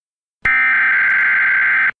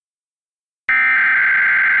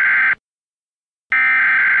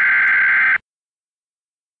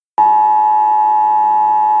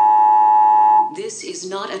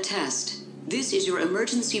not a test. This is your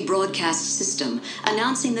emergency broadcast system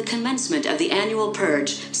announcing the commencement of the annual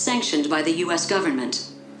purge sanctioned by the U.S. government.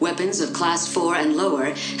 Weapons of Class 4 and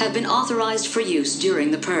lower have been authorized for use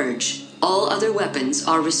during the purge. All other weapons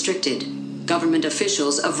are restricted. Government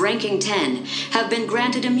officials of ranking 10 have been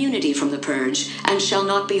granted immunity from the purge and shall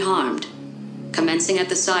not be harmed. Commencing at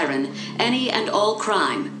the siren, any and all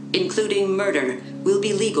crime, including murder, will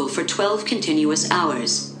be legal for 12 continuous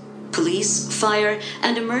hours. Police, fire,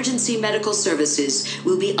 and emergency medical services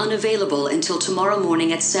will be unavailable until tomorrow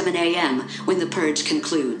morning at 7 a.m. when the purge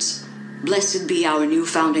concludes. Blessed be our new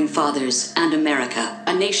founding fathers and America,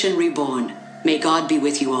 a nation reborn. May God be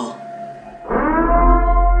with you all.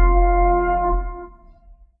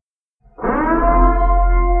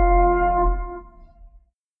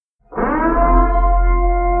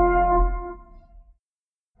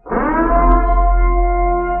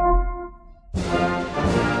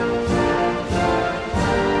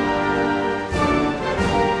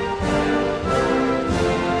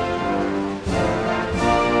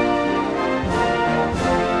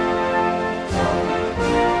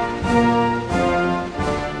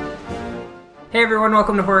 Hey everyone,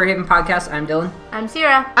 welcome to Horror Haven Podcast. I'm Dylan. I'm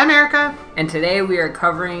Sierra. I'm Erica. And today we are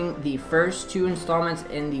covering the first two installments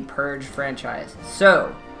in the Purge franchise.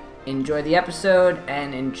 So, enjoy the episode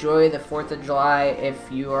and enjoy the 4th of July if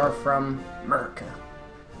you are from America.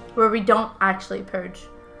 Where we don't actually purge.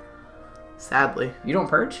 Sadly. You don't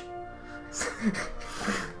purge?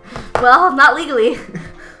 Well, not legally.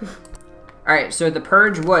 Alright, so The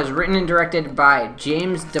Purge was written and directed by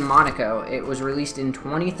James DeMonaco. It was released in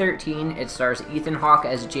 2013. It stars Ethan Hawke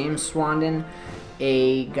as James Swandon,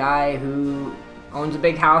 a guy who owns a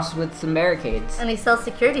big house with some barricades. And he sells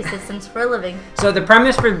security systems for a living. So the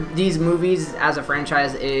premise for these movies as a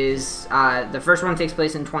franchise is the first one takes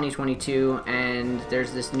place in 2022, and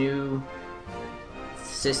there's this new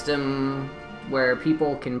system where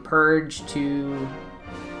people can purge to...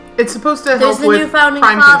 It's supposed to help There's the with new founding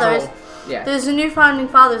crime fathers. control. Yeah. There's the new founding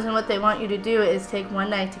fathers, and what they want you to do is take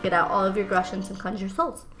one night to get out all of your aggressions and cleanse your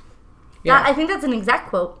souls. Yeah. I think that's an exact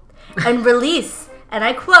quote. And release, and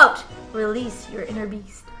I quote, release your inner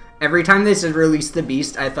beast. Every time they said release the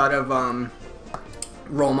beast, I thought of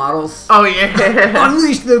role models. Oh, yeah.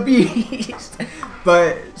 Unleash the beast!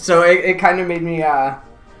 But, so it kind of made me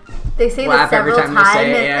They say laugh this every several time they times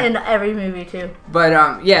say it, yeah. in every movie, too.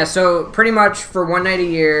 But, yeah, so pretty much for one night a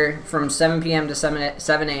year, from 7 p.m. to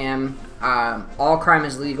 7 a.m., all crime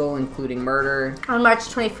is legal, including murder. On March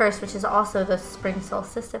 21st, which is also the spring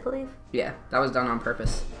solstice, I believe. Yeah, that was done on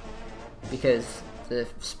purpose. Because the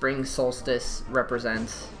spring solstice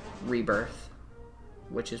represents rebirth,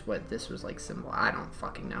 which is what this was like symbol. I don't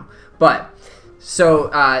fucking know. But,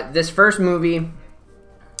 so, this first movie,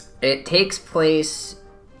 it takes place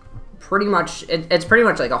pretty much, it's pretty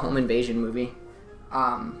much like a home invasion movie.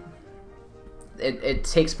 It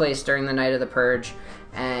takes place during the night of the purge,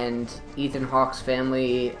 and Ethan Hawke's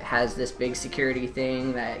family has this big security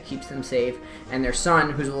thing that keeps them safe, and their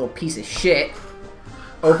son, who's a little piece of shit,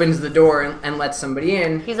 opens the door and lets somebody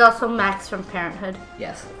in. He's also Max from Parenthood.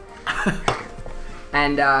 Yes.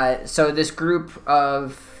 And so this group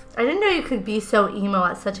of... I didn't know you could be so emo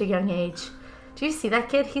at such a young age. Do you see that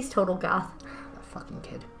kid? He's total goth. That fucking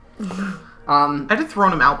kid. I'd have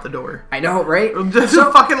thrown him out the door. I know, right? Just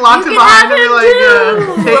fucking locked him behind and be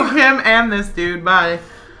like, take him and this dude, bye.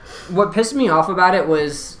 What pissed me off about it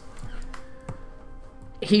was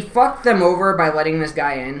he fucked them over by letting this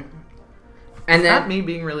guy in. And Is then that me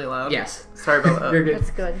being really loud? Yes. Sorry about that. You're good.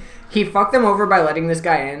 That's good. He fucked them over by letting this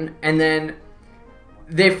guy in, and then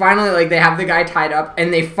they finally, like, they have the guy tied up,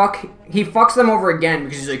 and he fucks them over again,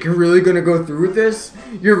 because he's like, you're really gonna go through with this?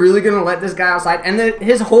 You're really gonna let this guy outside? And then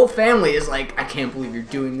his whole family is like, I can't believe you're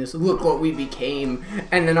doing this, look what we became.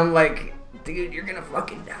 And then I'm like, dude, you're gonna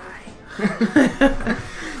fucking die.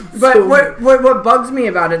 But So, what bugs me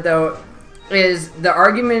about it, though, is the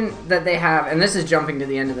argument that they have, and this is jumping to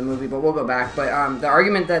the end of the movie, but we'll go back, but the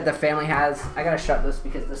argument that the family has, I gotta shut this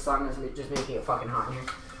because the sun is just making it fucking hot in here.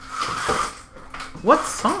 what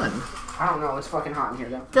son? I don't know, it's fucking hot in here,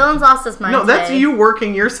 though. Dylan's lost his mind No, that's today. you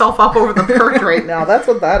working yourself up over the purge right now. That's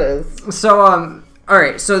what that is. So,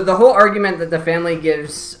 alright, so the whole argument that the family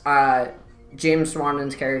gives James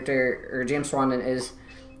Swandon's character, or James Swandon, is,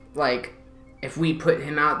 like, if we put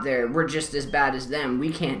him out there, we're just as bad as them.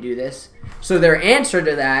 We can't do this. So their answer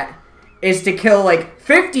to that is to kill, like,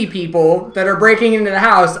 50 people that are breaking into the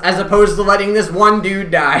house as opposed to letting this one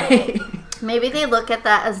dude die. Maybe they look at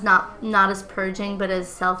that as not as purging, but as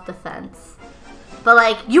self-defense. But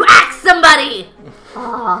like, you axed somebody!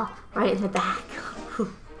 Oh, right in the back.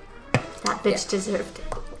 That bitch deserved it.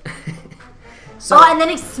 So, and then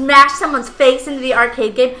he smashed someone's face into the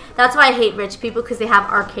arcade game. That's why I hate rich people, because they have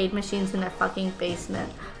arcade machines in their fucking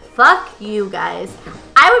basement. Fuck you guys.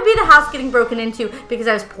 I would be the house getting broken into because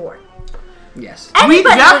I was poor. yes. We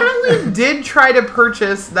definitely did try to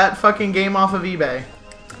purchase that fucking game off of eBay.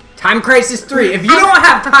 Time Crisis 3. If you don't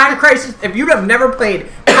have Time Crisis, if you have never played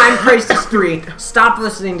Time Crisis 3, stop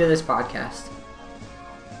listening to this podcast.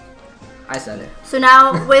 I said it. So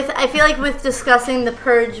now, I feel like with discussing the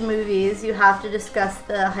Purge movies, you have to discuss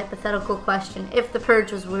the hypothetical question. If the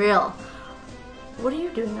Purge was real, what are you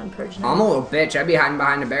doing on Purge now? I'm a little bitch. I'd be hiding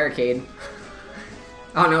behind a barricade.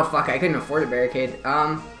 Oh no, fuck! I couldn't afford a barricade.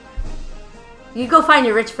 You go find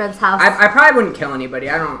your rich friend's house. I probably wouldn't kill anybody.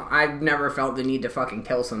 I've never felt the need to fucking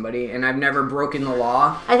kill somebody, and I've never broken the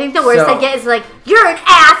law. I think the worst I get is like, you're an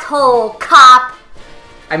asshole, cop.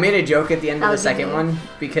 I made a joke at the end of the second me. one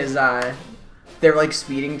because they're like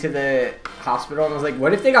speeding to the hospital, and I was like,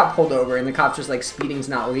 what if they got pulled over and the cops just like, speeding's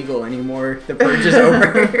not legal anymore, the purge is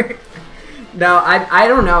over? No, I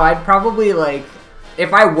don't know. I'd probably like,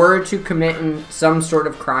 if I were to commit some sort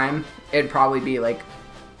of crime, it'd probably be like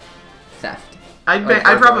theft. I'd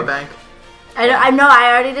rob a bank. I know. I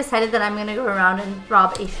already decided that I'm gonna go around and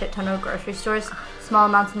rob a shit ton of grocery stores, small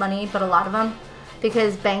amounts of money, but a lot of them,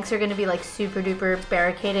 because banks are gonna be like super duper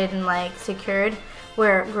barricaded and like secured,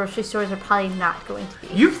 where grocery stores are probably not going to be.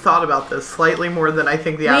 You've thought about this slightly more than I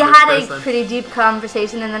think the we average had person. a pretty deep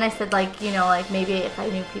conversation, and then I said like, like maybe if I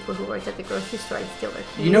knew people who worked at the grocery store, I'd steal their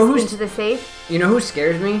keys into the safe. You know who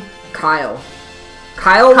scares me? Kyle.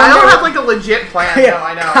 Kyle had like a legit plan. Yeah, no,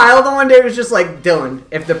 I know. Kyle the one day was just like, Dylan,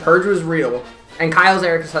 if the purge was real, and Kyle's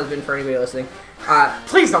Erica's husband for anybody listening.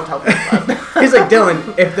 Please don't tell me that. He's like,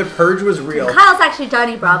 Dylan, if the purge was real. Kyle's actually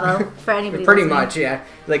Johnny Bravo for anybody Pretty listening. much, yeah.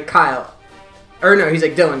 Like, Kyle. Or no, he's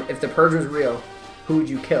like, Dylan, if the purge was real, who would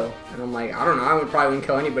you kill? And I'm like, I don't know, I probably wouldn't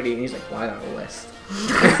kill anybody. And he's like, well, I got a list.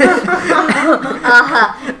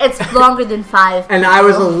 It's longer than 5 And I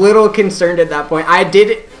was a little concerned at that point. I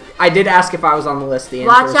did ask if I was on the list. The answer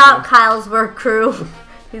Watch was out, no. Kyle's work crew.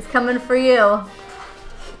 He's coming for you.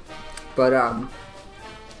 But,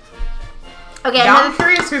 Okay, Yeah, I'm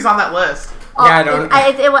curious who's on that list. Yeah,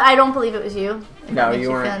 I don't believe it was you. If no, that makes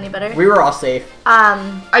you weren't. Feel any better. We were all safe.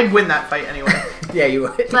 I'd win that fight anyway. Yeah, you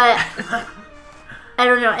would. But I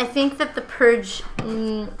don't know. I think that the purge,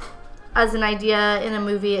 as an idea in a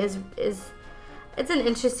movie, is it's an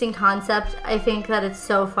interesting concept. I think that it's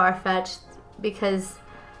so far fetched because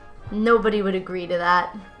nobody would agree to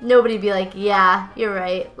that. Nobody'd be like, yeah, you're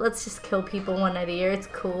right. Let's just kill people one night a year. It's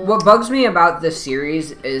cool. What bugs me about this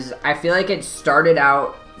series is I feel like it started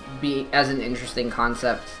out as an interesting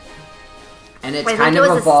concept, and it's kind of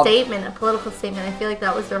evolved. A political statement. I feel like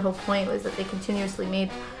that was their whole point, was that they continuously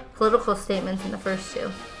made political statements in the first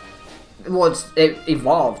two. Well, it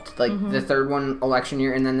evolved. Like, the third one, election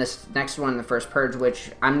year, and then this next one, the first purge,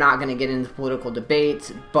 which I'm not going to get into political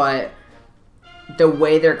debates, but the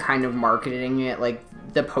way they're kind of marketing it, like,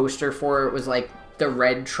 the poster for it was, like, the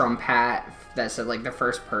red Trump hat that said, like, the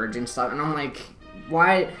first purge and stuff, and I'm like,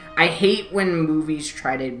 why? I hate when movies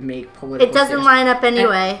try to make political It doesn't line up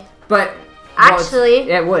anyway. But... Actually...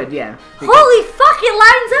 Well, it would, yeah. Holy fuck, it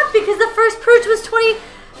lines up because the first purge was 20...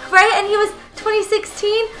 Right? And he was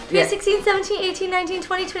 2016, 2016, 17, 18, 19,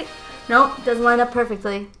 20, 20... Nope, doesn't line up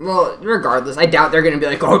perfectly. Well, regardless, I doubt they're going to be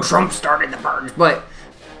like, oh, Trump started the purge, but...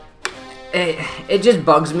 It just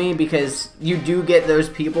bugs me because you do get those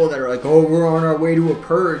people that are like, oh, we're on our way to a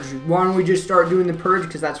purge. Why don't we just start doing the purge?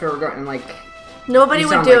 Because that's where we're going. And like, nobody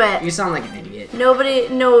would do it. You sound like an idiot. No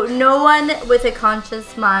one with a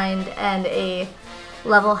conscious mind and a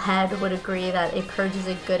level head would agree that a purge is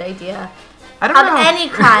a good idea. I don't know. Of any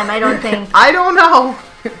crime, I don't think. I don't know.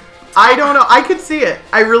 I could see it.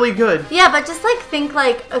 I really could. Yeah, but just like think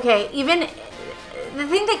like, okay, even the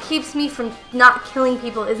thing that keeps me from not killing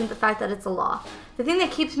people isn't the fact that it's a law. The thing that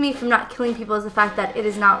keeps me from not killing people is the fact that it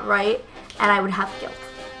is not right and I would have guilt.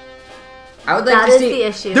 I would like That to is see. the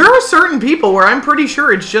issue. There are certain people where I'm pretty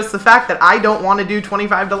sure it's just the fact that I don't want to do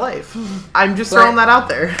 25 to life. I'm just throwing that out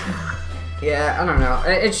there. Yeah, I don't know.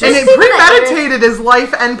 It's And just it premeditated is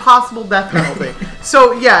life and possible death penalty.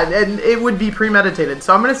 So yeah, and it would be premeditated.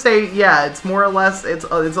 So I'm gonna say yeah, it's more or less it's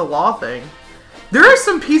a law thing. There are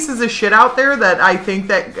some pieces of shit out there that I think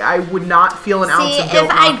that I would not feel an ounce of guilt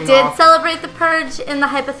if I knocking did off. celebrate the purge in the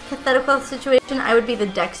hypothetical situation, I would be the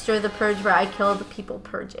Dexter of the purge where I killed the people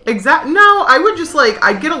purging. No, I would just like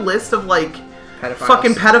I'd get a list of like pedophiles.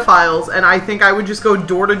 fucking pedophiles, and I think I would just go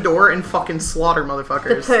door to door and fucking slaughter The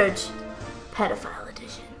motherfuckers. purge, pedophile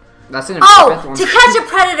edition. That's an Oh, fifth one. to catch a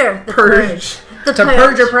predator. The Purge. The To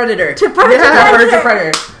purge a predator. To purge Yeah. a To predator. purge a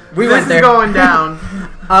predator. We This went is there. going down.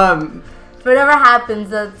 Whatever happens,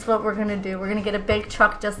 that's what we're gonna do. We're gonna get a big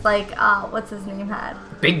truck just like, what's his name had?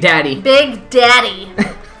 Big Daddy. Big Daddy.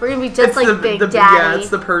 We're gonna be just like Big Daddy. Yeah, it's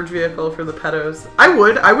the purge vehicle for the pedos.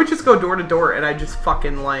 I would just go door to door and I'd just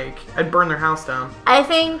fucking I'd burn their house down. I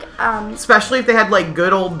think, especially if they had like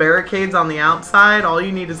good old barricades on the outside. All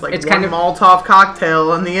you need is like It's one kind of- Molotov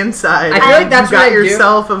cocktail on the inside. I feel like that's you what got I'd do.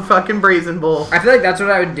 yourself a fucking brazen bull. I feel like that's what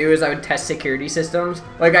I would do is I would test security systems.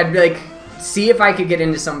 Like I'd be like, see if I could get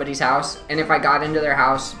into somebody's house, and if I got into their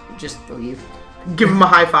house, just leave. Give them a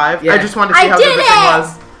high five. Yeah. I just wanted to see I how good the did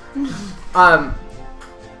thing was.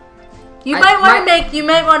 you I- might want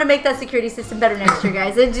my- to make that security system better next year,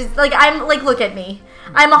 guys. It just like look at me.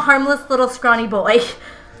 I'm a harmless little scrawny boy.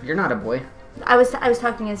 You're not a boy. I was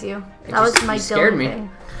talking as you. It That was just- my you scared Dylan me. thing.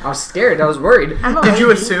 I was scared. I was worried. I'm a Did you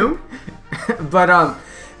lady. assume? But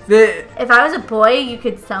the If I was a boy, you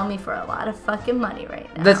could sell me for a lot of fucking money right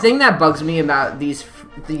now. the thing that bugs me about these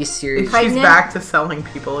series. She's Pregnant? back to selling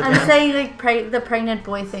people I'm again. saying like the pregnant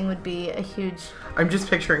boy thing would be a huge. I'm just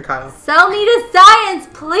picturing Kyle. Sell me to science,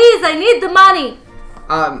 please. I need the money.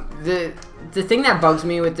 The thing that bugs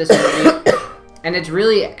me with this movie, and it's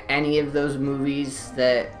really any of those movies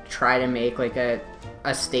that try to make like a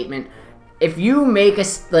statement. If you make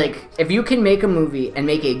if you can make a movie and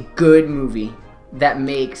make a good movie that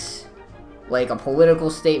makes like a political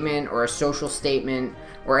statement or a social statement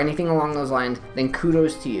or anything along those lines, then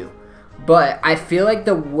kudos to you. But I feel like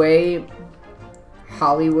the way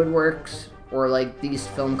Hollywood works or like these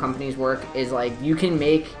film companies work is like you can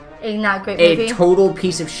make A not great a movie. total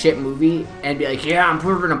piece of shit movie and be like, yeah, I'm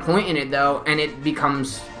proving a point in it though, and it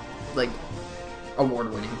becomes like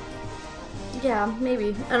award winning. Yeah,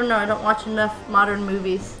 maybe. I don't know. I don't watch enough modern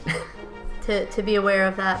movies to be aware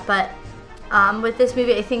of that. But with this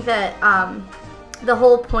movie, I think that the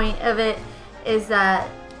whole point of it is that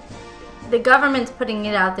the government's putting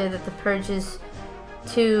it out there that the purge is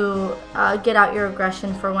to get out your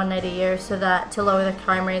aggression for one night a year so that to lower the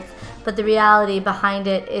crime rates. But the reality behind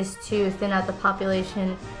it is to thin out the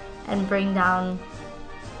population and bring down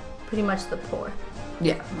pretty much the poor.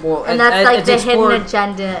 Yeah, well, And that's like it's the explored- hidden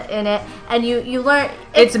agenda in it, and you learn.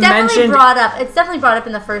 It's definitely mentioned- brought up. It's definitely brought up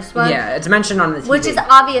in the first one. Yeah, it's mentioned on the TV. Which is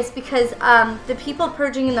obvious because the people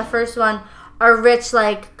purging in the first one are rich,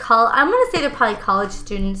 like I'm gonna say they're probably college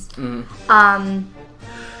students. Mm-hmm.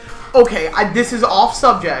 Okay, this is off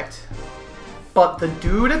subject, but the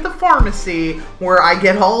dude at the pharmacy where I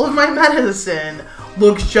get all of my medicine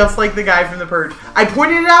looks just like the guy from The Purge. I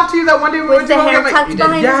pointed it out to you that one day we With went to the go hair get tucked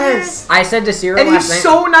behind his yes. I said to Cyril And last he's night.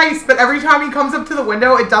 so nice, but every time he comes up to the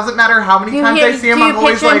window, it doesn't matter how many times I see him, do I'm you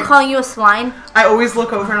always picture him like, calling you a swine? I always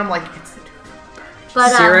look over and I'm like, it's the dude.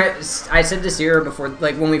 But I said to Sierra before,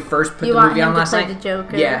 like when we first put You the want movie him on to last play night. the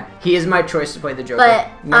Joker? Yeah, he is my choice to play the Joker.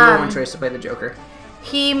 But, Number one choice to play the Joker.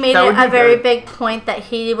 he made That it would a be very good. big point that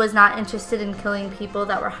he was not interested in killing people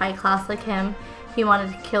that were high class like him. He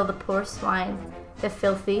wanted to kill the poor swine, the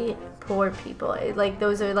filthy poor people. Like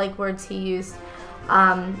those are like words he used.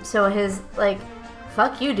 So his like,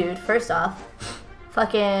 fuck you, dude. First off,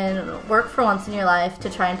 fucking work for once in your life to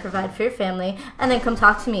try and provide for your family, and then come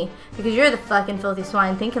talk to me because you're the fucking filthy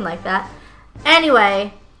swine thinking like that.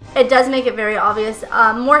 Anyway, it does make it very obvious.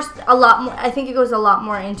 A lot more. I think it goes a lot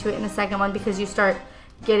more into it in the second one because you start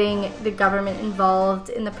getting the government involved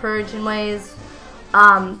in the purge in ways.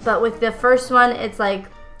 But with the first one, it's like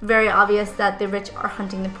very obvious that the rich are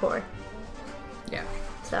hunting the poor. Yeah.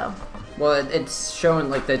 So Well, it's showing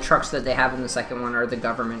like the trucks that they have in the second one are the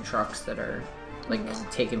government trucks that are like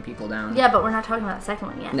taking people down. yeah, but we're not talking about the second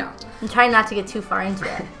one yet. No. I'm trying not to get too far into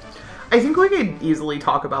it. I think we could easily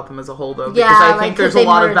talk about them as a whole, though, because Yeah, I like, think 'cause there's they a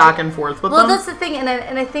lot of merge. back and forth with Well, them. that's the thing, and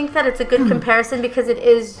I think that it's a good comparison because it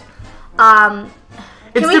is.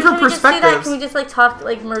 It's different Can we just do that? perspectives. Can we just like talk,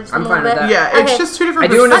 like merge them I'm a fine little with bit? that. Yeah, it's Okay. just two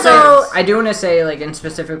different I do want to say. perspectives. I do want to say, like in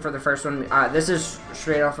specific for the first one. This is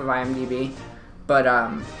straight off of IMDb, but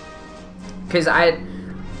because I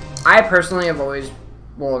personally have always,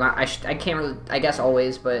 well, not I can't really, I guess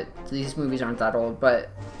always, but these movies aren't that old. But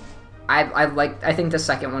I think the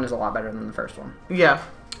second one is a lot better than the first one. Yeah.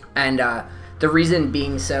 And the reason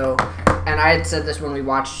being so, and I had said this when we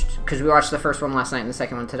watched, because we watched the first one last night and the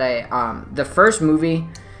second one today. The first movie,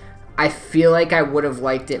 I feel like I would have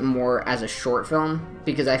liked it more as a short film,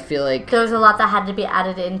 because I feel like There was a lot that had to be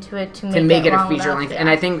added into it to make it a long feature enough, length. yeah. And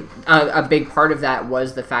I think a big part of that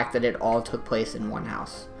was the fact that it all took place in one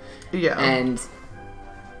house. Yeah. And,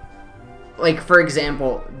 like, for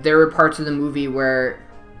example, there were parts of the movie where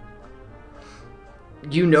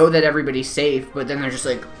you know that everybody's safe, but then they're just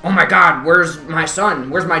like, oh my god, where's my son?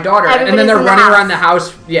 Where's my daughter? And then Everybody's they're in the running house. around the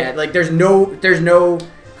house. Yeah, like, there's no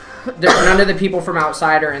none of the people from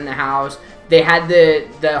outside are in the house. They had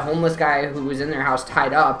the homeless guy who was in their house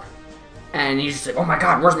tied up, and he's just like, oh my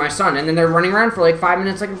god, where's my son? And then they're running around for like 5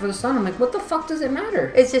 minutes looking for the son. I'm like, what the fuck does it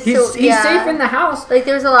matter? It's just he's safe in the house. Like,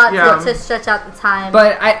 there's a lot Yeah. to stretch out the time.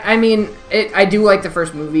 But I mean, I do like the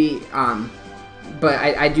first movie, but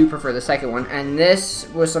I do prefer the second one. And this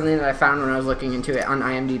was something that I found when I was looking into it on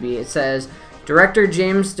IMDb. It says, director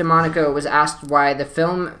James DeMonaco was asked why the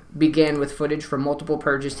film began with footage from multiple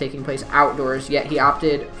purges taking place outdoors, yet he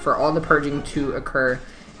opted for all the purging to occur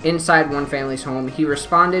inside one family's home. He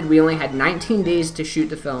responded, we only had 19 days to shoot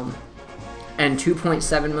the film and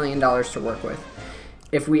 $2.7 million to work with.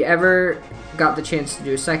 If we ever got the chance to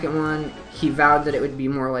do a second one, he vowed that it would be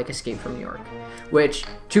more like Escape from New York. Which,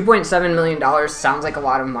 $2.7 million sounds like a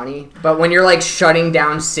lot of money, but when you're like shutting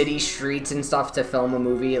down city streets and stuff to film a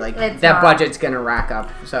movie, like It's that not. budget's gonna rack up.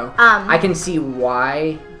 So I can see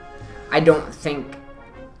why. I don't think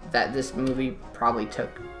that this movie probably took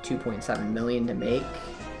 $2.7 million to make.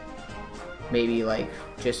 Maybe like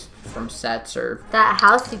just from sets or that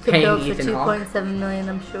house you could paying build for Ethan Hawke. $2.7 million,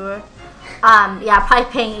 I'm sure. Yeah,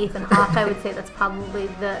 probably paying Ethan Hawke. I would say that's probably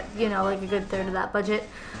like a good third of that budget.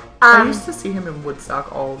 I used to see him in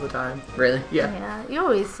Woodstock all the time. really. Yeah. Yeah, you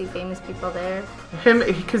always see famous people there. Him,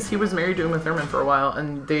 because he was married to Uma Thurman for a while,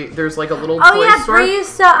 and there's like a little Oh toy yeah, store. Brie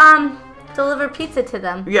used to deliver pizza to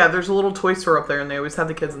them. Yeah, there's a little toy store up there, and they always have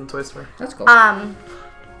the kids in the toy store. That's cool.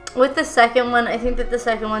 With the second one, I think that the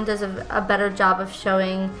second one does a better job of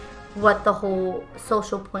showing what the whole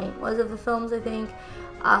social point was of the films, I think.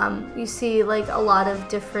 You see like a lot of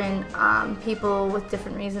different people with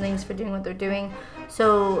different reasonings for doing what they're doing.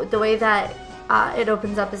 So the way that it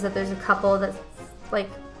opens up is that there's a couple that's like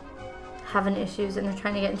having issues and they're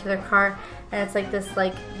trying to get into their car, and it's like this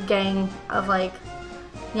like gang of like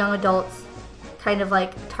young adults kind of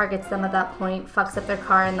like targets them at that point, fucks up their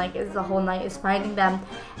car, and like is the whole night is finding them,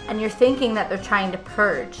 and you're thinking that they're trying to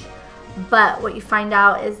purge, but what you find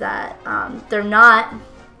out is that they're not.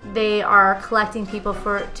 They are collecting people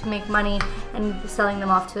to make money and selling them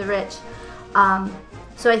off to the rich.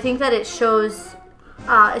 So I think that it shows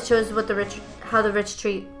what how the rich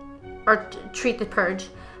treat the purge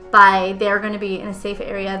by they're going to be in a safe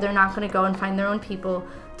area. They're not going to go and find their own people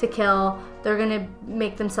to kill. They're going to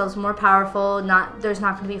make themselves more powerful. There's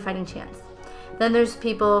not going to be a fighting chance. Then there's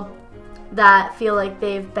people that feel like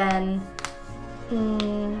they've been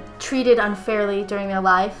treated unfairly during their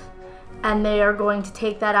life, and they are going to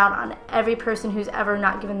take that out on every person who's ever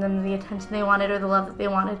not given them the attention they wanted or the love that they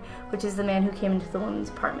wanted, which is the man who came into the woman's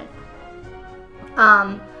apartment.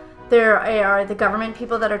 There are the government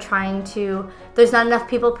people that are trying to. There's not enough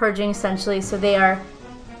people purging, essentially, so they are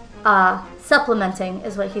supplementing,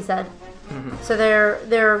 is what he said. Mm-hmm. So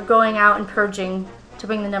they're going out and purging to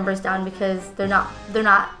bring the numbers down because they're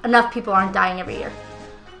not enough people aren't dying every year.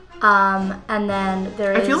 And then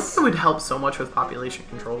there is. I feel like it would help so much with population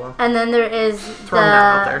control, though. And then there is Throwing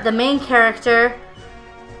that out there. the main character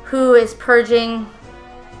who is purging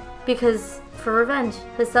because for revenge.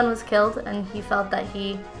 His son was killed, and he felt that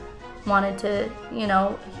he wanted to,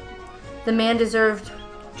 the man deserved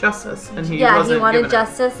Justice, and he he wanted given it.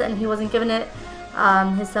 justice, and he wasn't given it.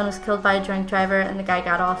 His son was killed by a drunk driver, and the guy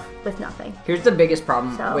got off with nothing. Here's the biggest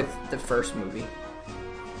problem So- with the first movie.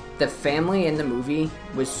 The family in the movie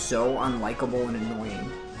was so unlikable and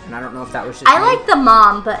annoying. And I don't know if that was just I me. liked the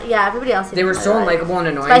mom, but yeah, everybody else. I They were didn't so really like. unlikable and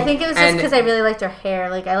annoying. But I think it was just And because I really liked her hair.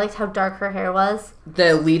 Like, I liked how dark her hair was.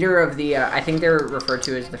 the leader of the, I think they're referred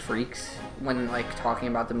to as the Freaks when, like, talking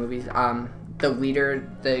about the movies. The leader,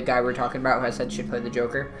 the guy we're talking about who I said should play the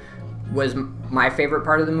Joker, was my favorite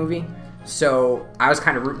part of the movie. So I was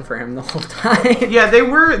kind of rooting for him the whole time. Yeah, they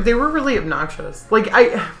were really obnoxious. Like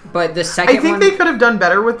But the second I think one, they could have done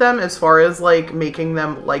better with them as far as like making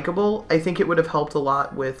them likable. I think it would have helped a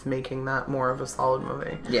lot with making that more of a solid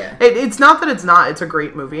movie. Yeah. It's not that it's not. It's a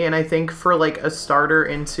great movie, and I think for like a starter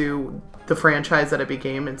into the franchise that it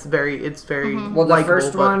became, it's very well, the likable,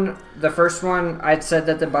 first one, I'd said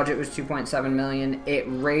that the budget was $2.7 million. It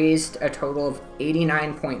raised a total of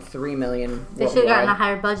 $89.3 million. They should have gotten a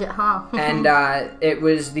higher budget, huh? And it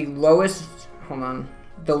was the lowest. Hold on,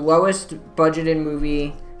 the lowest budgeted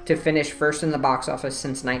movie to finish first in the box office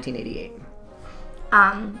since 1988.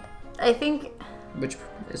 I think Which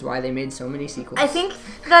is why they made so many sequels. I think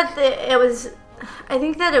that there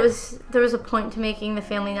was a point to making the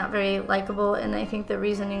family not very likable, and I think the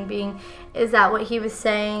reasoning being is that what he was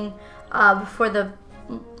saying before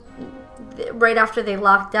right after they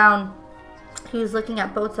locked down, he was looking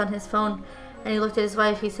at boats on his phone, and he looked at his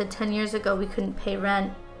wife. He said, 10 years ago we couldn't pay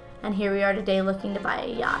rent, and here we are today looking to buy a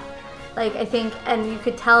yacht. Like, I think, and you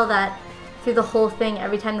could tell that through the whole thing,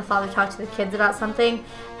 every time the father talked to the kids about something,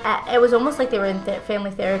 it was almost like they were in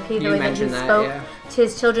family therapy, the way that he spoke to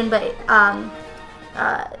his children. But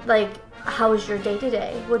like, how was your day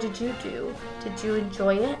today? What did you do? Did you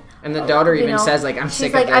enjoy it? And the daughter even says, like, I'm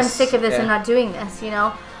sick of this. I'm sick of this. I'm not doing this, you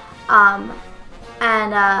know?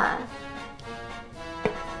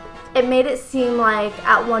 It made it seem like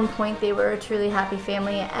at one point they were a truly happy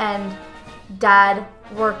family, and dad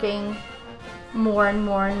working more and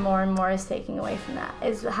more and more and more is taking away from that,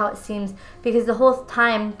 is how it seems. Because the whole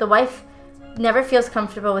time, the wife never feels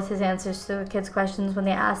comfortable with his answers to the kids' questions when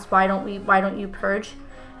they asked, why don't you purge?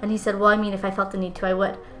 And he said, well, I mean, if I felt the need to, I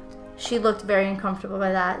would. She looked very uncomfortable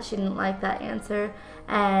by that. She didn't like that answer.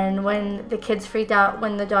 And when the kids freaked out,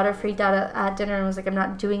 when the daughter freaked out at dinner and was like, I'm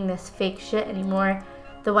not doing this fake shit anymore,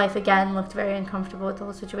 the wife again looked very uncomfortable with the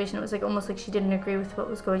whole situation. It was like almost like she didn't agree with what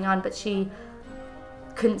was going on, but she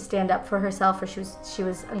couldn't stand up for herself, or she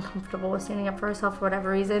was uncomfortable with standing up for herself for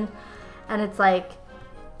whatever reason. And it's like,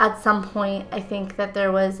 at some point, I think that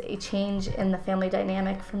there was a change in the family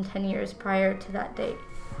dynamic from 10 years prior to that date.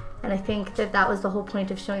 And I think that that was the whole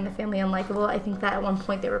point of showing the family unlikable. I think that at one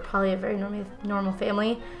point they were probably a very normal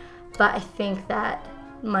family, but I think that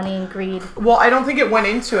money and greed. Well, I don't think it went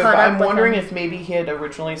into it, but I'm wondering if maybe he had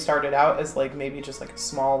originally started out as like maybe just like a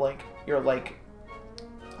small, like, you're like,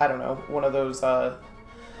 I don't know, one of those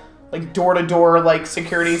like door-to-door like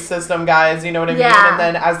security system guys, you know what I mean? And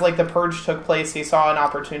then as like the purge took place, he saw an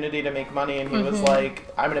opportunity to make money, and he was like,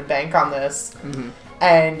 I'm gonna bank on this.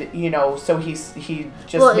 And you know, so he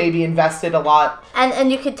just maybe invested a lot.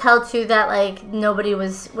 And you could tell too that like nobody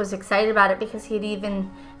was excited about it, because he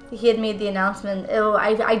had made the announcement, oh,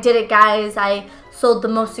 I did it, guys, I sold the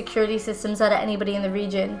most security systems out of anybody in the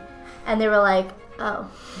region. And they were like, oh,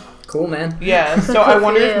 cool, man. Yeah, so I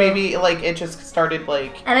wonder if maybe like it just started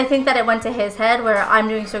like. And I think that it went to his head where I'm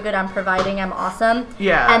doing so good, I'm providing, I'm awesome.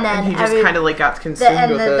 Yeah, and then he just kind of like got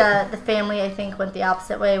consumed with it. The family, I think, went the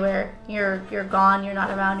opposite way, where you're gone, you're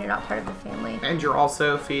not around, you're not part of the family. And you're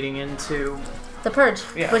also feeding into the purge,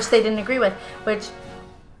 which they didn't agree with, which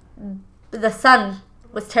the son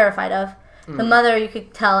was terrified of. The mother, you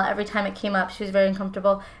could tell every time it came up, she was very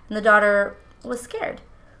uncomfortable, and the daughter was scared.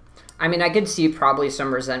 I mean, I could see probably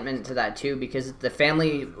some resentment to that too, because the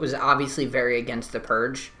family was obviously very against the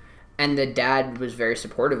purge, and the dad was very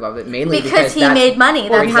supportive of it, mainly because he made money.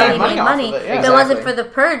 That's how he made money. It, If it wasn't for the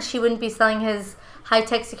purge, he wouldn't be selling his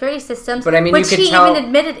high-tech security systems, but I mean, which even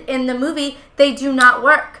admitted in the movie, they do not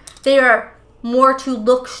work. They are more to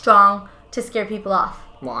look strong to scare people off.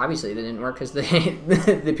 Well, obviously they didn't work because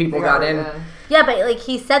the people got in. Yeah, but like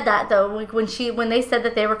he said that though, like when they said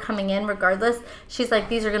that they were coming in regardless, she's like,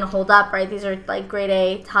 these are gonna hold up, right? These are like grade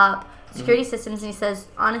A top security systems, and he says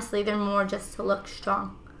honestly, they're more just to look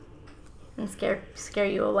strong and scare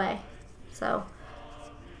you away. So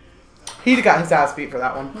he'd have got his ass beat for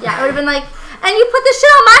that one. Yeah, it would have been like, and you put this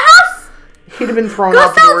shit on my house? He'd have been thrown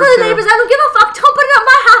out the door. Go sell it to the neighbors. I don't give a fuck. Don't put it on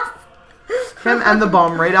my house. Him and the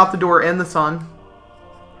bum right out the door, and the son.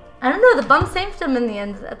 I don't know. The bum saved him in the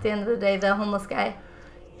end. At the end of the day, the homeless guy.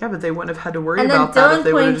 Yeah, but they wouldn't have had to worry about that if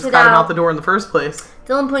they would have just got him out the door in the first place.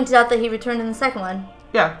 Dylan pointed out that he returned in the second one.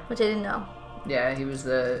 Yeah, which I didn't know. Yeah, he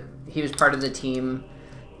was part of the team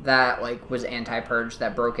that like was anti-purge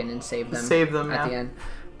that broke in and saved them. At the end.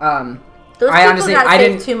 Those I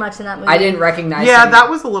didn't too much in that movie. I didn't recognize. Yeah, that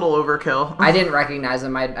was a little overkill. I didn't recognize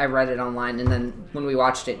him. I read it online, and then when we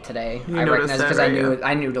watched it today, I recognized because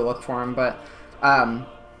I knew to look for him. But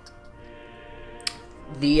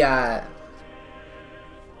the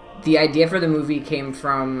idea for the movie came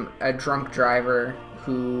from a drunk driver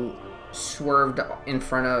who swerved in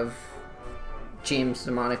front of James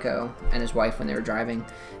DeMonaco and his wife when they were driving,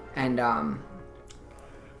 and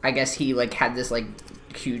I guess he like had this like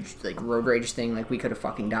huge like road rage thing, like we could have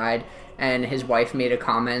fucking died, and his wife made a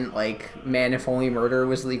comment like, man, if only murder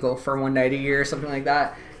was legal for one night a year or something like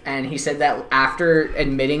that. And he said that after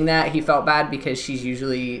admitting that, he felt bad because she's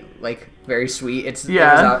usually like very sweet. It was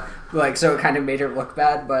out, like, so it kind of made her look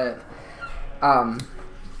bad. But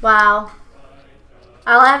wow,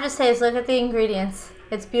 all I have to say is look at the ingredients.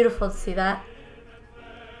 It's beautiful to see that.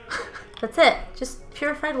 That's it. Just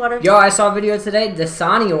purified water. Yo, I saw a video today.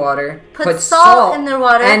 Dasani water put salt in their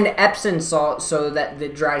water and Epsom salt so that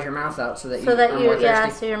it dries your mouth out, so that more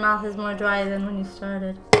thirsty. So your mouth is more dry than when you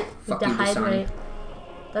started. You dehydrate.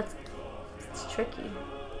 It's tricky.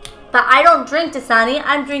 But I don't drink Dasani.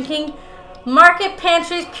 I'm drinking Market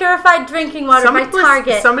Pantry's purified drinking water by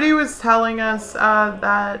Target. Somebody was telling us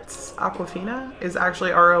that Aquafina is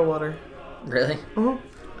actually RO water. Really?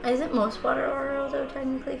 Mm-hmm. Isn't most water RO though,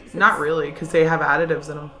 technically? Not really, because they have additives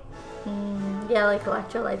in them. Yeah, like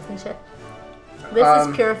electrolytes and shit. This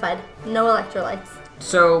is purified. No electrolytes.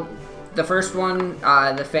 So, the first one,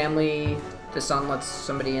 the family, the son lets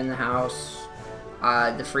somebody in the house.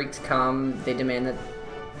 The freaks come. They demand that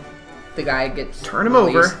the guy gets Turn him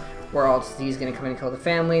released, over. or else he's going to come in and kill the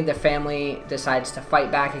family. The family decides to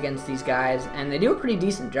fight back against these guys, and they do a pretty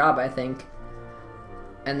decent job, I think.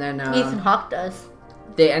 And then Ethan Hawke does.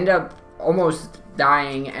 they end up almost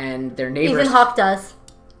dying, and their neighbors... Ethan Hawke does.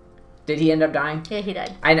 Did he end up dying? Yeah, he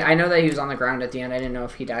died. I know that he was on the ground at the end. I didn't know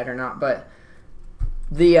if he died or not, but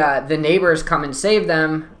the neighbors come and save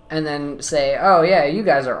them, and then say, "Oh yeah, you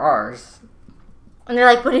guys are ours." And they're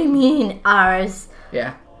like, "What do you mean, ours?"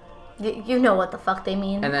 Yeah. You know what the fuck they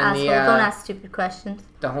mean, And then asshole. Don't ask stupid questions.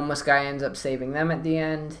 The homeless guy ends up saving them at the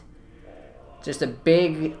end. Just a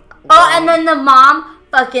big... Oh, and then the mom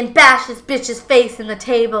fucking bashes bitch's face in the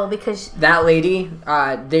table because... That lady,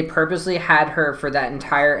 they purposely had her for that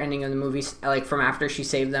entire ending of the movie, like from after she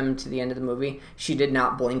saved them to the end of the movie, she did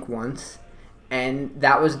not blink once. And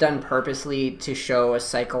that was done purposely to show a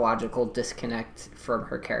psychological disconnect from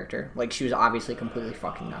her character. Like, she was obviously completely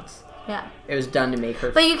fucking nuts. Yeah. It was done to make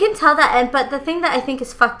her... But you can tell that, and but the thing that I think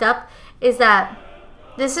is fucked up is that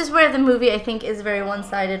this is where the movie, I think, is very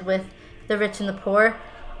one-sided with the rich and the poor.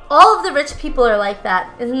 All of the rich people are like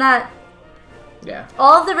that. Isn't that... Yeah.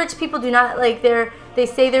 All of the rich people do not, like, they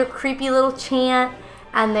say their creepy little chant,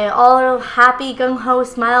 and they all are happy, gung-ho,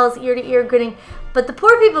 smiles, ear to ear, grinning. But the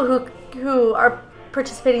poor people who are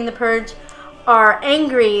participating in the purge are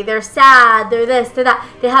angry, they're sad, they're this, they're that.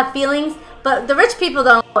 They have feelings, but the rich people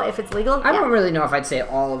don't know if it's legal. I don't really know if I'd say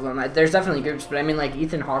all of them. There's definitely groups, but I mean, like,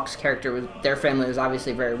 Ethan Hawke's character, their family was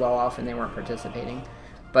obviously very well off, and they weren't participating.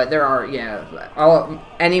 But there are,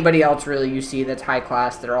 anybody else really you see that's high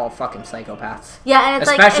class, they're all fucking psychopaths. Yeah, and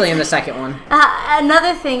it's especially like, in the second one.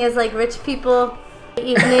 Another thing is, like, rich people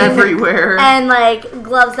evening Everywhere. and, like,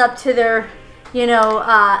 gloves up to their,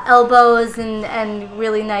 elbows and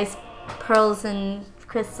really nice pearls and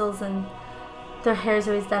crystals, and their hair's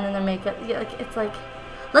always done and their makeup. Yeah, it's like,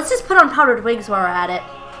 let's just put on powdered wigs while we're at it.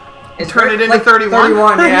 Turn it into 31?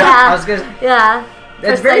 31, yeah. Yeah. I was gonna... Yeah.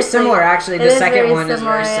 It's very similar, actually. The second one is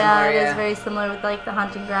very similar. Yeah, yeah. it is very similar with, like, the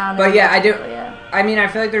haunting ground. But yeah, I do. Yeah. I mean, I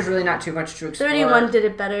feel like there's really not too much to explore. 31 did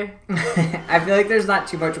it better. I feel like there's not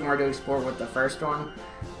too much more to explore with the first one.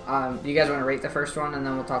 Do you guys want to rate the first one, and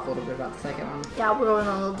then we'll talk a little bit about the second one? Yeah, we'll go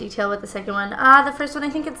into a little detail with the second one. The first one, I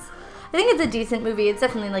think it's a decent movie. It's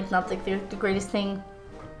definitely, like, not like the greatest thing.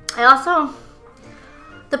 The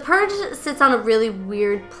Purge sits on a really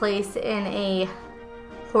weird place in a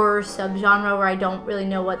horror subgenre where I don't really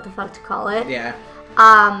know what the fuck to call it. Yeah.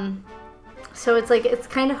 So it's like, it's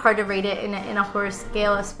kind of hard to rate it in a horror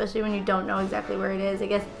scale, especially when you don't know exactly where it is. I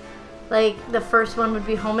guess, like, the first one would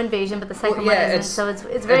be Home Invasion, but the second one isn't. So it's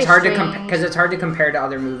very it's hard strange. because it's hard to compare to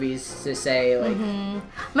other movies to say, like. I'm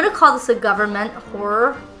gonna call this a government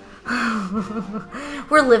horror.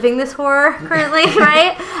 We're living this horror currently,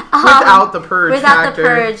 right? Without the purge Without factor. the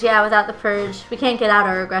purge, yeah, without the purge. We can't get out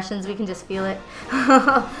our aggressions, we can just feel it.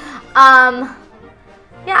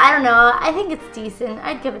 Yeah, I don't know. I think it's decent.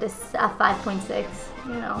 I'd give it a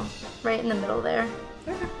 5.6, right in the middle there.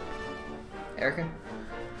 Erica?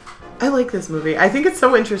 I like this movie. I think it's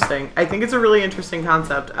so interesting. I think it's a really interesting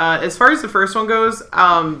concept. As far as the first one goes,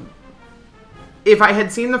 if I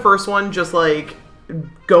had seen the first one just, like,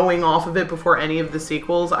 going off of it before any of the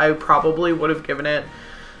sequels, I probably would have given it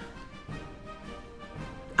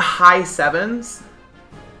high 7s.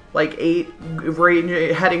 Like 8,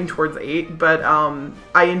 heading towards 8. But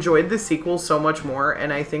I enjoyed the sequel so much more,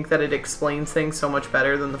 and I think that it explains things so much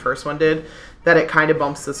better than the first one did, that it kind of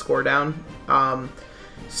bumps the score down.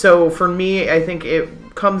 So for me, I think it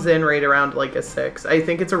comes in right around like a 6. I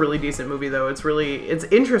think it's a really decent movie, though. It's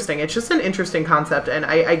interesting. It's just an interesting concept, and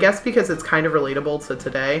I guess because it's kind of relatable to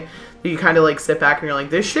today, you kind of like sit back and you're like,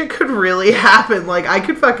 this shit could really happen. Like, I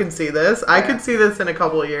could fucking see this. I could see this in a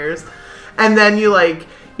couple of years. And then you like...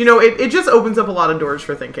 it just opens up a lot of doors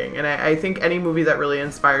for thinking. And I think any movie that really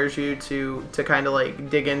inspires you to kind of like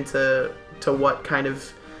dig into what kind of...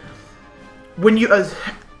 When you...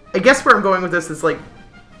 I guess where I'm going with this is like...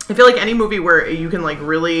 I feel like any movie where you can like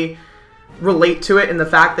really relate to it in the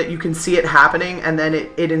fact that you can see it happening, and then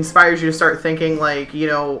it inspires you to start thinking like,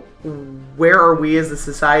 where are we as a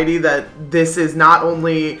society that this is not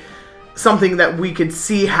only... something that we could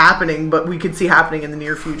see happening, but we could see happening in the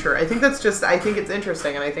near future. I think it's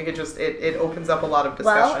interesting, and I think it opens up a lot of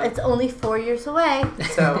discussion. Well, it's only 4 years away.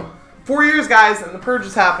 So, 4 years, guys, and the purge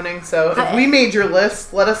is happening, so if we made your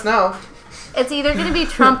list, let us know. It's either going to be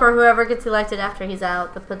Trump or whoever gets elected after he's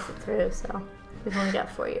out that puts it through, so we've only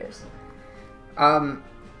got 4 years.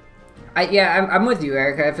 I'm with you,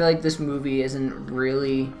 Erica. I feel like this movie isn't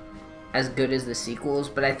really as good as the sequels,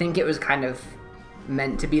 but I think it was kind of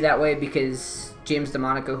meant to be that way because James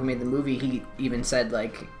DeMonaco, who made the movie, he even said,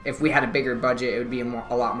 like, if we had a bigger budget, it would be a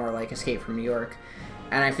lot more like Escape from New York.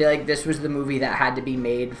 And I feel like this was the movie that had to be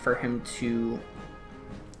made for him to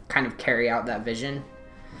kind of carry out that vision.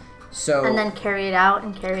 So And then carry it out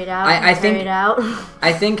and carry it out I and carry think- it out.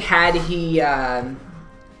 I think had he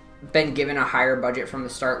been given a higher budget from the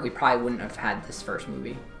start, we probably wouldn't have had this first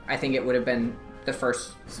movie. I think it would have been the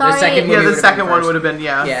first. Sorry. The second movie Yeah, the would have second been one first. would have been,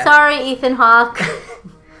 Yeah. Sorry, Ethan Hawke.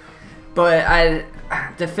 But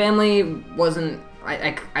the family wasn't.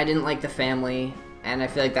 I didn't like the family, and I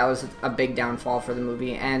feel like that was a big downfall for the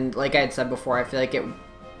movie. And like I had said before, I feel like it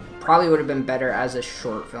probably would have been better as a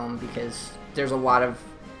short film because there's a lot of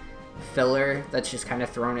filler that's just kind of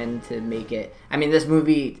thrown in to make it. I mean, this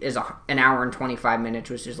movie is an hour and 25 minutes,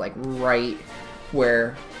 which is like right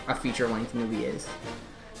where a feature-length movie is.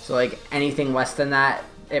 So like anything less than that,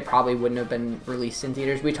 it probably wouldn't have been released in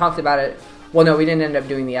theaters. We talked about it. Well, no, we didn't end up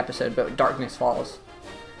doing the episode, but Darkness Falls.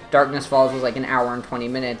 Darkness Falls was like an hour and 20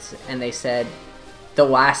 minutes, and they said the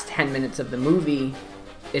last 10 minutes of the movie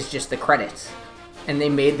is just the credits. And they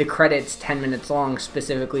made the credits 10 minutes long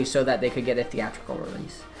specifically so that they could get a theatrical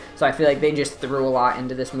release. So I feel like they just threw a lot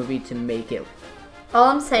into this movie to make it. All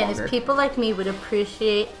I'm saying Longer. is people like me would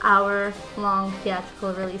appreciate hour-long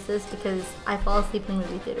theatrical releases because I fall asleep in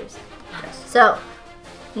movie theaters. Yes. So,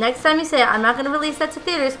 next time you say, I'm not going to release that to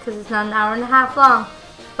theaters because it's not an hour and a half long,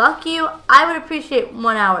 fuck you. I would appreciate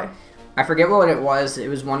 1 hour. I forget what it was. It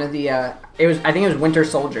was one of the. I think it was Winter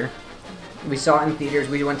Soldier. We saw it in theaters.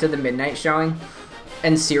 We went to the midnight showing,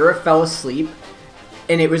 and Sierra fell asleep,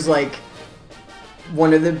 and it was like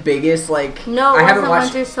one of the biggest like. No, I it haven't wasn't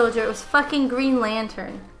watched. Winter Soldier. It was fucking Green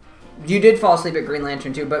Lantern. You did fall asleep at Green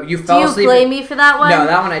Lantern too, but you Do fell you asleep. blame me for that one? No,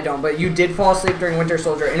 that one I don't. But you did fall asleep during Winter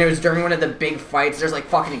Soldier, and it was during one of the big fights. There's like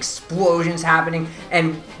fucking explosions happening,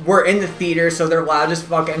 and we're in the theater, so they're loud as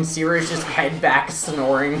fuck, and Sierra's just head back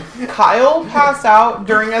snoring. Kyle passed out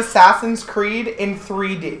during Assassin's Creed in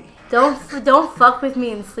 3D. Don't fuck with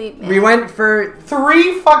me and sleep, man. We went for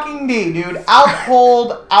 3 fucking D, dude. Out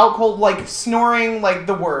cold, like snoring like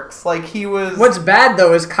the works. Like he was. What's bad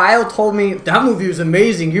though is Kyle told me that movie was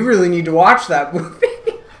amazing. You really need to watch that movie.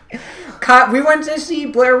 We went to see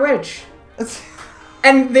Blair Witch,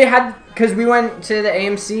 and they had because we went to the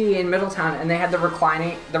AMC in Middletown, and they had the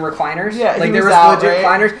recliners. Yeah, like he there was was out, legit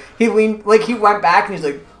right? recliners. He leaned like he went back and he's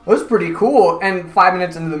like, "That was pretty cool." And 5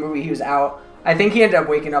 minutes into the movie, he was out. I think he ended up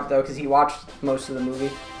waking up though because he watched most of the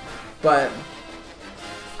movie. But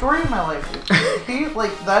Story of my life, dude. He,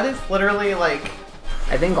 like that is literally like.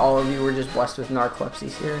 I think all of you were just blessed with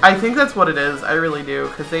narcolepsy here. I think that's what it is. I really do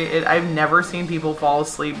because I've never seen people fall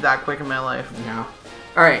asleep that quick in my life. No.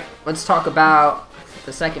 All right, let's talk about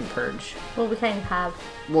the second purge. Well, we kind of have.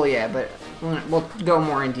 Well, yeah, but we'll go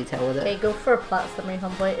more in detail with Okay, it. go for a plot summary,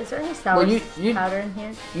 homeboy. Is there any sour Well, you- powder in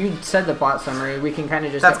here? You said the plot summary. We can kind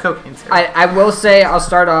of just. That's cocaine syrup. I will say I'll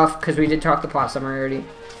start off because we did talk the plot summary already.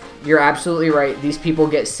 You're absolutely right. These people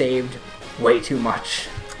get saved way too much.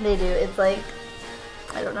 They do. It's like,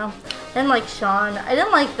 I don't know. I didn't like Sean. I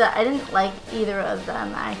didn't like either of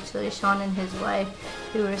them actually. Sean and his wife,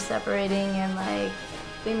 who were separating and like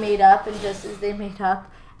they made up, and just as they made up,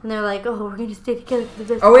 and they're like, "Oh, we're gonna stay together for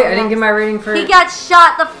the rest." Oh wait, of our I didn't give lives." my rating for. He got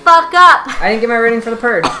shot the fuck up. I didn't give my rating for the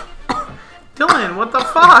purge. Dylan, what the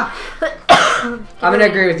fuck? I'm gonna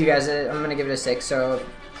agree with you guys. I'm gonna give it a 6. So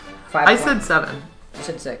 5. I said 7. You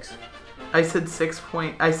said 6. I said 6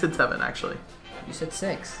 point. I said 7 actually. You said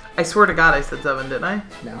 6. I swear to God, I said 7, didn't I?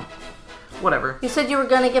 No. Whatever. You said you were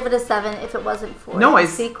gonna give it a 7 if it wasn't for No, the I.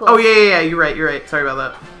 sequel. Oh yeah. You're right. You're right. Sorry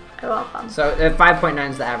about that. You're welcome. So 5.9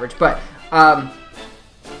 is the average, but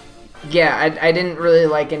yeah, I didn't really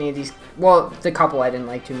like any of these. Well, the couple I didn't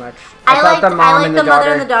like too much. I liked the mom and the the daughter.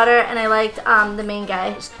 mother and the daughter, and I liked the main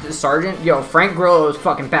guy. The sergeant, yo, Frank Grillo is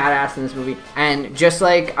fucking badass in this movie. And just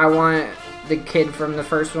like I want the kid from the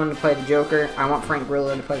first one to play the Joker, I want Frank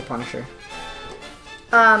Grillo to play the Punisher.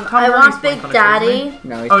 I Hardy's want playing Big Punisher, Daddy. isn't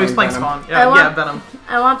No, Oh, he's playing Venom. Spawn. I Yeah, want- Venom.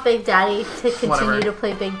 I want Big Daddy to continue Whatever. to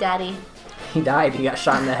play Big Daddy. He died. He got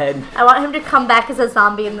shot in the head. I want him to come back as a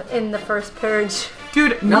zombie in the first Purge.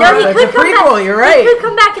 Dude, No, No, he that's could a come prequel, back. you're right. He could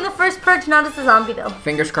come back in the first Purge, not as a zombie though.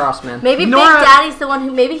 Fingers crossed, man. Maybe Nora- Big Daddy's the one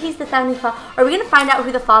who. Maybe he's the founding father. Are we gonna find out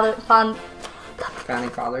who the Founding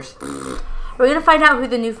fathers. We're gonna find out who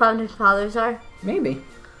the new founding fathers are. Maybe.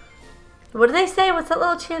 What do they say? What's that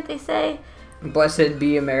little chant they say? Blessed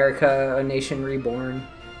be America, a nation reborn.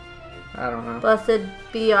 I don't know. Blessed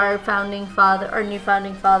be our founding father, our new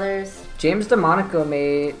founding fathers. James DeMonaco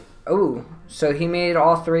made Oh, so he made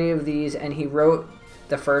all 3 of these, and he wrote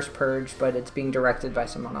the first Purge, but it's being directed by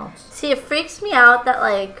someone else. See, it freaks me out that,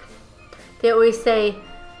 like, they always say,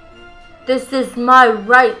 this is my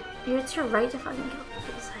right. It's your right to fucking kill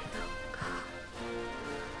people. Psycho.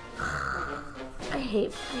 I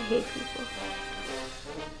hate people.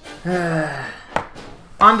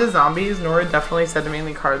 On to zombies, Nora definitely said to me in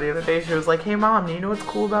the car the other day, she was like, hey mom, do you know what's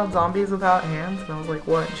cool about zombies without hands? And I was like,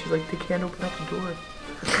 what? And she's like, they can't open up the door.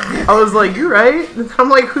 I was like, you're right. And I'm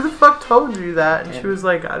like, who the fuck told you that? And she was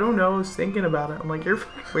like, I don't know, I was thinking about it. I'm like, you're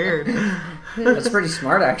fucking weird. That's pretty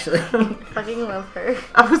smart, actually. Fucking love her.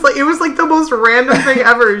 I was like, it was like the most random thing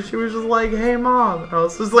ever. She was just like, hey mom. And I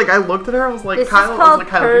was just like, I looked at her, I was like, This Kyle, is I was called like,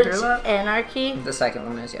 how did you Purge hear that? Anarchy. The second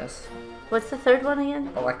one is, yes. What's the third one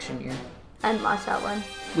again? Election year. I didn't watch that one.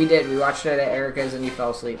 We did. We watched it at Erica's, and you fell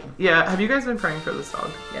asleep. Yeah, have you guys been praying for this dog?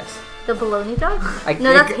 Yes. The bologna dog? I- No,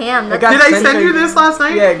 it- that's ham. it That's got Did I send censored. you this last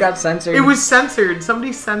night? Yeah, it got censored. It was censored.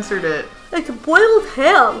 Somebody censored it. like a boiled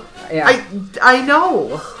ham. Yeah. I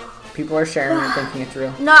know. People are sharing it thinking it's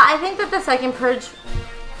real. No, I think that the second Purge,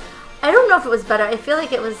 I don't know if it was better. I feel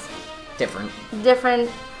like it was Different. different.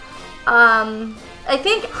 I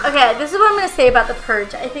think, okay, this is what I'm going to say about the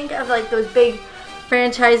Purge. I think of like those big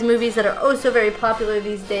franchise movies that are oh so very popular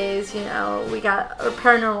these days. You know, we got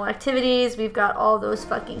Paranormal Activities, we've got all those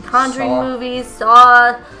fucking Conjuring Saw. movies,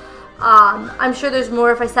 Saw. I'm sure there's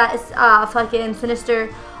more if I sat fucking Sinister.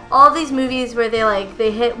 All these movies where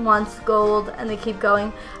they hit once gold and they keep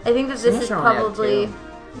going. I think that this Sinister is only had probably 2.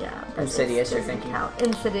 yeah. but Insidious, this you're doesn't thinking. count.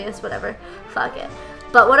 Insidious, whatever. Fuck it.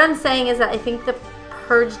 But what I'm saying is that I think the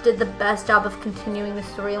Purge did the best job of continuing the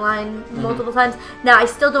storyline multiple times. Now, I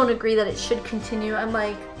still don't agree that it should continue. I'm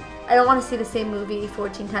like, I don't want to see the same movie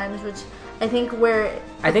 14 times, which I think where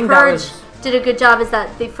I think Purge that was did a good job is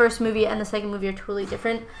that the first movie and the second movie are totally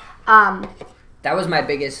different. that was my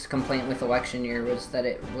biggest complaint with Election Year, was that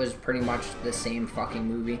it was pretty much the same fucking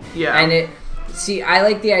movie. Yeah. And I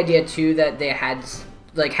like the idea too that they had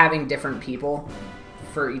like having different people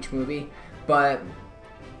for each movie, but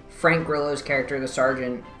Frank Grillo's character, the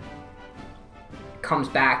sergeant, comes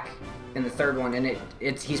back in the third one, and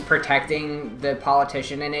he's protecting the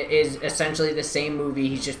politician, and it is essentially the same movie.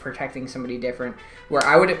 He's just protecting somebody different. Where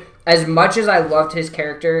I would, as much as I loved his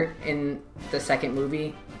character in the second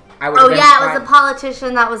movie, I would. Oh yeah, it was a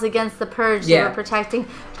politician that was against the Purge. They Yeah. were protecting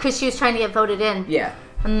because she was trying to get voted in. Yeah.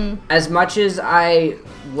 As much as I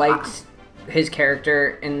liked his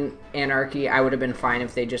character in Anarchy, I would have been fine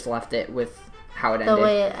if they just left it with how it The ended.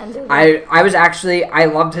 way it ended. I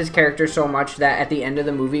loved his character so much that at the end of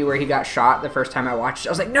the movie where he got shot the first time I watched it,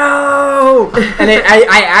 I was like, no! And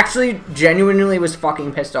I actually genuinely was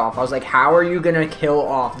fucking pissed off. I was like, how are you gonna kill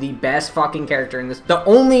off the best fucking character in this, the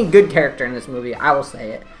only good character in this movie? I will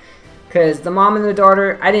say it. Because the mom and the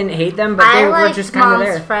daughter, I didn't hate them, but they were just kind of Mom's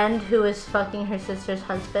there. friend who was fucking her sister's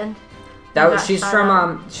husband. She's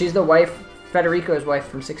from, she's the wife, Federico's wife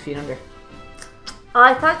from 6 Feet Under. Oh,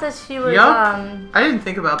 I thought that she was, Yup. I didn't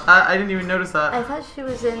think about that. I didn't even notice that. I thought she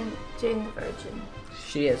was in Jane the Virgin.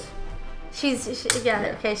 She is. She's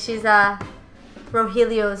Yeah. okay, she's,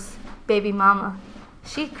 Rogelio's baby mama.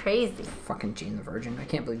 She's crazy. Fucking Jane the Virgin. I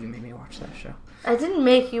can't believe you made me watch that show. I didn't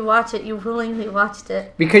make you watch it, you willingly watched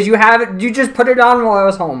it. Because you just put it on while I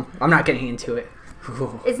was home. I'm not getting into it.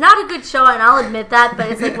 It's not a good show, and I'll admit that,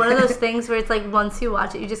 but it's like one of those things where it's like once you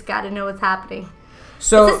watch it, you just gotta know what's happening.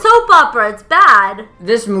 So It's a soap opera, it's bad.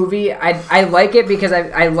 this movie, I like it because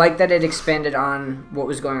I like that it expanded on what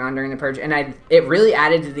was going on during the Purge, and it really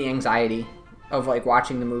added to the anxiety of like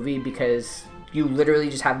watching the movie, because you literally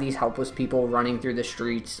just have these helpless people running through the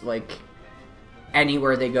streets, like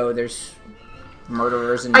anywhere they go there's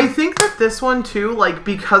murderers. And I think that this one too, like,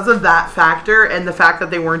 because of that factor and the fact that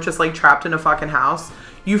they weren't just like trapped in a fucking house,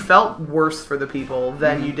 you felt worse for the people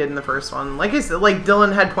than you did in the first one. Like I said, like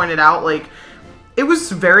Dylan had pointed out, like it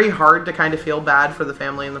was very hard to kind of feel bad for the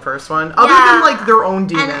family in the first one, other Yeah. than like their own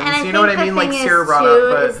demons. And I you know what think I the mean? Like thing Sarah is, brought too,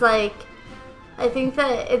 up, but is like, I think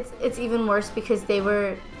that it's even worse because they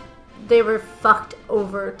were fucked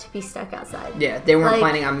over to be stuck outside. yeah, they weren't like-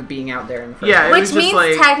 planning on being out there in the first Yeah, one. it Which was just means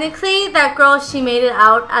like- technically that girl, she made it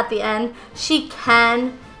out at the end. She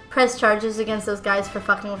can press charges against those guys for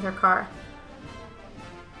fucking with her car.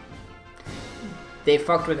 They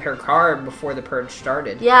fucked with her car before the Purge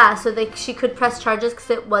started. Yeah, so she could press charges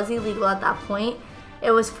because it was illegal at that point.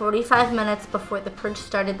 It was 45 minutes before the Purge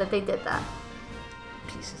started that they did that.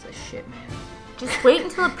 Pieces of shit, man. Just wait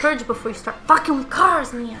until the Purge before you start fucking with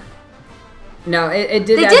cars, Mia. No, it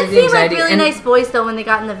did They add did to the seem like anxiety, really and nice boys though when they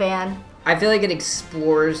got in the van. I feel like it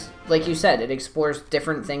explores like you said, it explores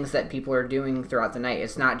different things that people are doing throughout the night.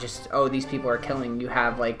 It's not just, oh, these people are killing. You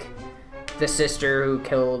have, like, the sister who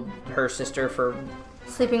killed her sister for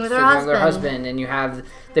sleeping with her husband. And you have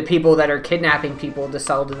the people that are kidnapping people to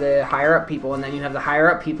sell to the higher-up people. And then you have the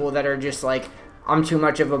higher-up people that are just like, I'm too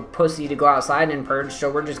much of a pussy to go outside and purge,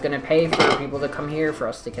 so we're just going to pay for people to come here for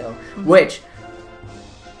us to kill. Mm-hmm. Which,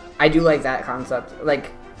 I do like that concept.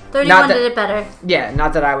 Like, 31 did it better. Yeah,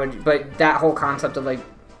 not that I would, but that whole concept of, like,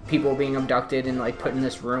 people being abducted and, like, put in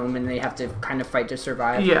this room and they have to kind of fight to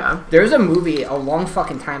survive. Yeah. There was a movie a long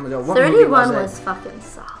fucking time ago. What 31 movie was it? was fucking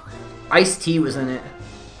solid. Ice-T was in it.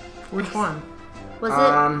 Which one?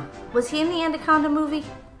 Was he in the Anaconda movie?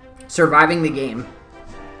 Surviving the Game.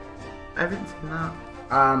 I haven't seen that.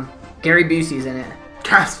 Gary Busey's in it.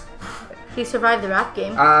 Yes. He survived the rap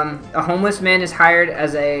game. A homeless man is hired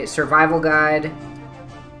as a survival guide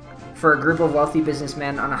for a group of wealthy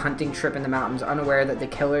businessmen on a hunting trip in the mountains, unaware that the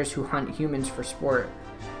killers who hunt humans for sport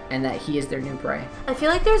and that he is their new prey. I feel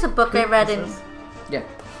like there's a book I read in... Yeah.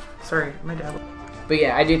 Sorry, my dad. But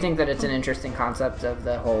yeah, I do think that it's an interesting concept of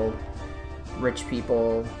the whole rich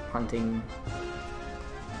people hunting.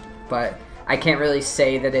 But I can't really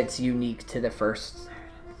say that it's unique to the first...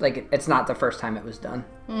 Like, it's not the first time it was done.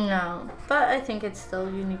 No, but I think it's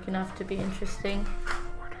still unique enough to be interesting.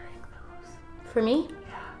 Ordering those. For me?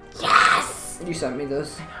 Yes! You sent me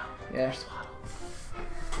those. Yeah.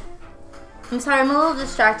 I'm sorry, I'm a little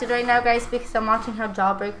distracted right now, guys, because I'm watching how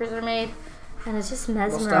Jawbreakers are made, and it's just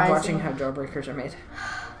mesmerizing. We'll stop watching how Jawbreakers are made.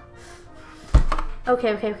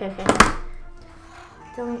 Okay.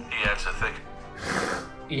 Don't... Yeah, it's a thick.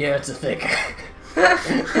 Yeah, it's a thick.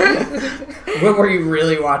 What were you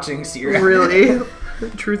really watching, Sierra? Really? The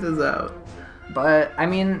truth is out. But, I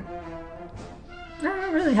mean, I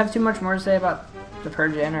don't really have too much more to say about The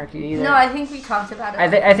Purge Anarchy either. No, I think we talked about it.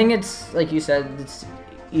 I think it's, like you said, it's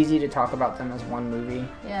easy to talk about them as one movie.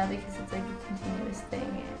 Yeah, because it's like a continuous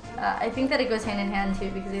thing. I think that it goes hand in hand, too,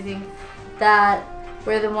 because I think that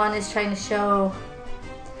where the one is trying to show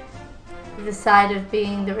the side of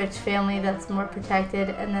being the rich family that's more protected,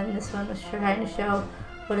 and then this one was trying to show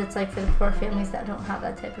what it's like for the poor families that don't have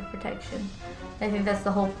that type of protection. I think that's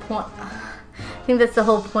the whole point. I think that's the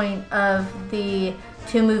whole point of the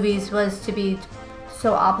two movies, was to be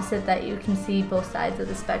so opposite that you can see both sides of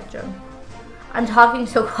the spectrum. I'm talking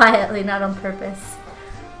so quietly, not on purpose.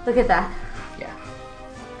 Look at that. Yeah.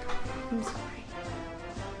 I'm sorry.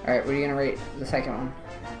 Alright, what are you gonna rate the second one?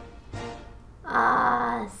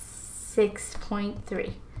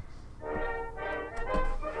 6.3.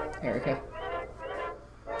 Erica?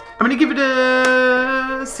 I'm gonna give it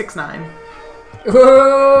a 6.9.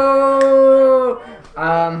 Ooh!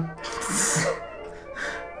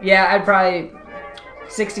 Yeah, I'd probably...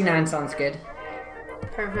 69 sounds good.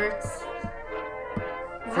 Perverts.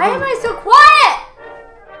 Why am I so quiet?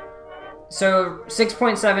 So,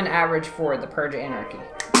 6.7 average for The Purge Anarchy.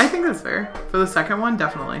 I think that's fair. For the second one,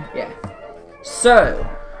 definitely. Yeah. So,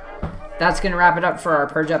 that's going to wrap it up for our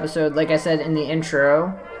Purge episode. Like I said in the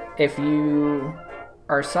intro, if you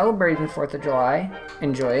are celebrating 4th of July,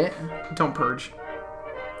 enjoy it. Don't purge.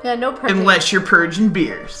 Yeah, no purging. Unless you're purging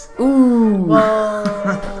beers. Ooh.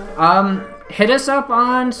 Whoa. Hit us up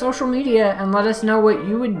on social media and let us know what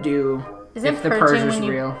you would do if the purge was when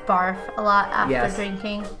real. You barf a lot after Yes.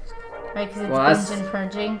 drinking? Right, because it's Well, binge and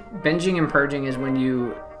purging. Binging and purging is when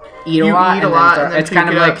you eat a You lot. eat a lot and then it's puke kind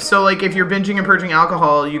of it like... up. So, like, if you're binging and purging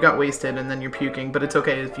alcohol, you got wasted and then you're puking. But it's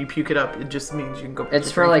okay. If you puke it up, it just means you can go It's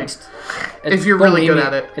to for, like... drinking. it's If you're really good bulimia-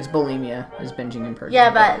 at it. It's bulimia, is binging and purging.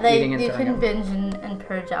 Yeah, but eating and you throwing couldn't up. binge and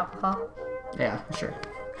purge alcohol. Yeah, sure.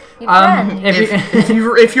 You can. If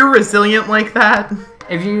If you're resilient like that...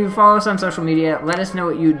 If you follow us on social media, let us know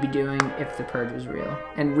what you'd be doing if the purge was real.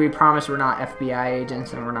 And we promise we're not FBI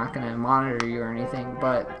agents and we're not going to monitor you or anything,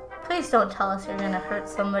 but... Please don't tell us you're going to hurt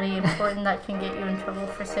somebody important that can get you in trouble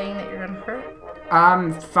for saying that you're going to hurt.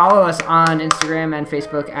 Follow us on Instagram and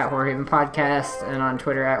Facebook at Horror Haven Podcast and on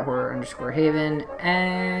Twitter at Horror_Haven.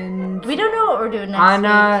 And... We don't know what we're doing next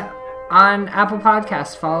week. On Apple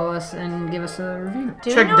Podcasts, follow us and give us a review.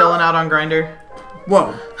 Check Dylan out on Grindr.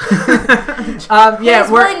 Whoa. He's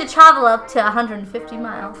willing to travel up to 150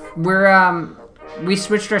 miles. We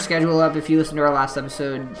switched our schedule up. If you listened to our last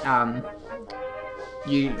episode,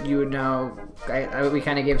 you would know. We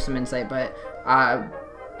kind of gave some insight, but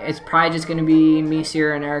it's probably just going to be me,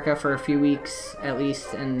 Sierra, and Erica for a few weeks at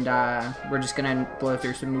least, and we're just going to blow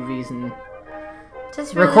through some movies and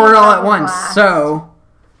Just really record all at once. blast. So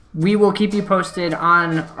we will keep you posted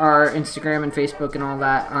on our Instagram and Facebook and all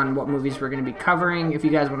that on what movies we're going to be covering if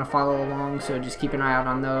you guys want to follow along. So just keep an eye out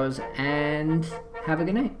on those and have a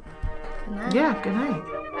good night. Good night. Yeah, good night.